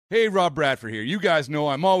Hey, Rob Bradford here. You guys know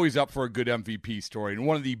I'm always up for a good MVP story, and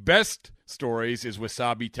one of the best stories is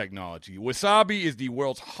Wasabi Technology. Wasabi is the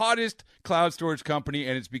world's hottest cloud storage company,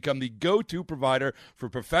 and it's become the go-to provider for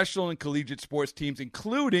professional and collegiate sports teams,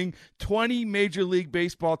 including 20 Major League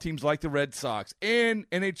Baseball teams like the Red Sox and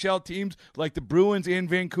NHL teams like the Bruins and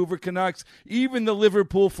Vancouver Canucks. Even the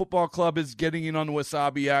Liverpool Football Club is getting in on the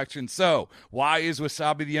Wasabi action. So, why is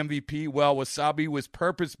Wasabi the MVP? Well, Wasabi was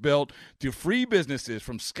purpose-built to free businesses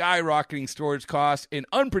from skyrocketing storage costs and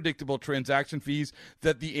unpredictable transaction fees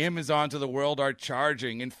that the Amazons of the world are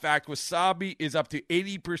charging. In fact, Wasabi is up to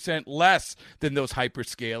 80% less than those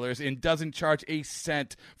hyperscalers and doesn't charge a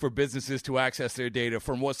cent for businesses to access their data.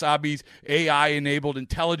 From Wasabi's AI-enabled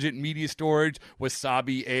intelligent media storage,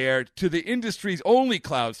 Wasabi Air, to the industry's only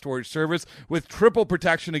cloud storage service with triple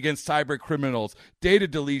protection against cyber criminals, data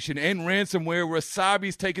deletion, and ransomware,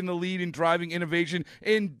 Wasabi's taken the lead in driving innovation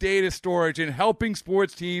in data storage and helping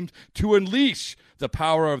sports teams to unleash the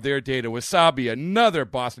power of their data. Wasabi, another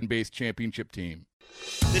Boston-based championship team.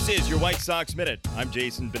 This is your White Sox Minute. I'm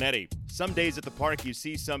Jason Benetti. Some days at the park you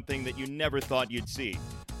see something that you never thought you'd see.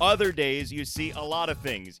 Other days you see a lot of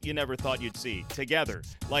things you never thought you'd see together,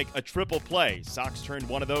 like a triple play. Sox turned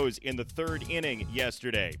one of those in the third inning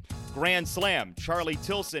yesterday. Grand slam. Charlie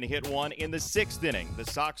Tilson hit one in the sixth inning. The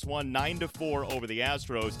Sox won 9-4 over the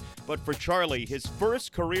Astros. But for Charlie, his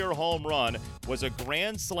first career home run was a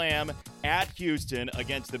grand slam at Houston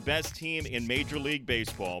against the best team in Major League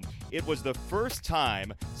Baseball. It was the first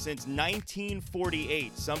time since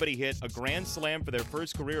 1948 somebody hit a grand slam for their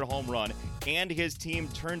first career home run and his team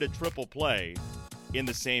turned a triple play in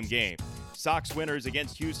the same game. Sox winners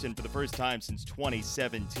against Houston for the first time since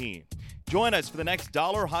 2017. Join us for the next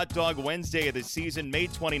Dollar Hot Dog Wednesday of the season, May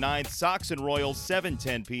 29th, Sox and Royals,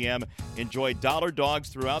 7:10 p.m. Enjoy dollar dogs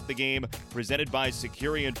throughout the game, presented by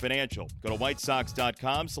Securian Financial. Go to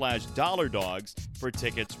whitesox.com/dollardogs for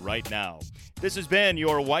tickets right now. This has been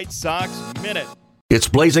your White Sox Minute. It's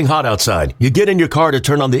blazing hot outside. You get in your car to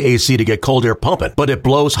turn on the AC to get cold air pumping, but it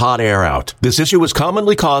blows hot air out. This issue is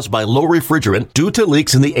commonly caused by low refrigerant due to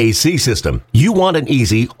leaks in the AC system. You want an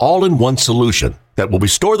easy, all-in-one solution that will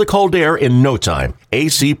restore the cold air in no time.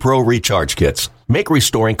 AC Pro Recharge Kits make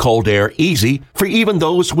restoring cold air easy for even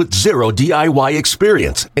those with zero DIY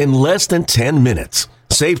experience in less than 10 minutes.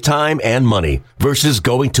 Save time and money versus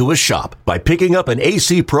going to a shop by picking up an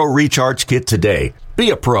AC Pro Recharge Kit today. Be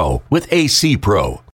a pro with AC Pro.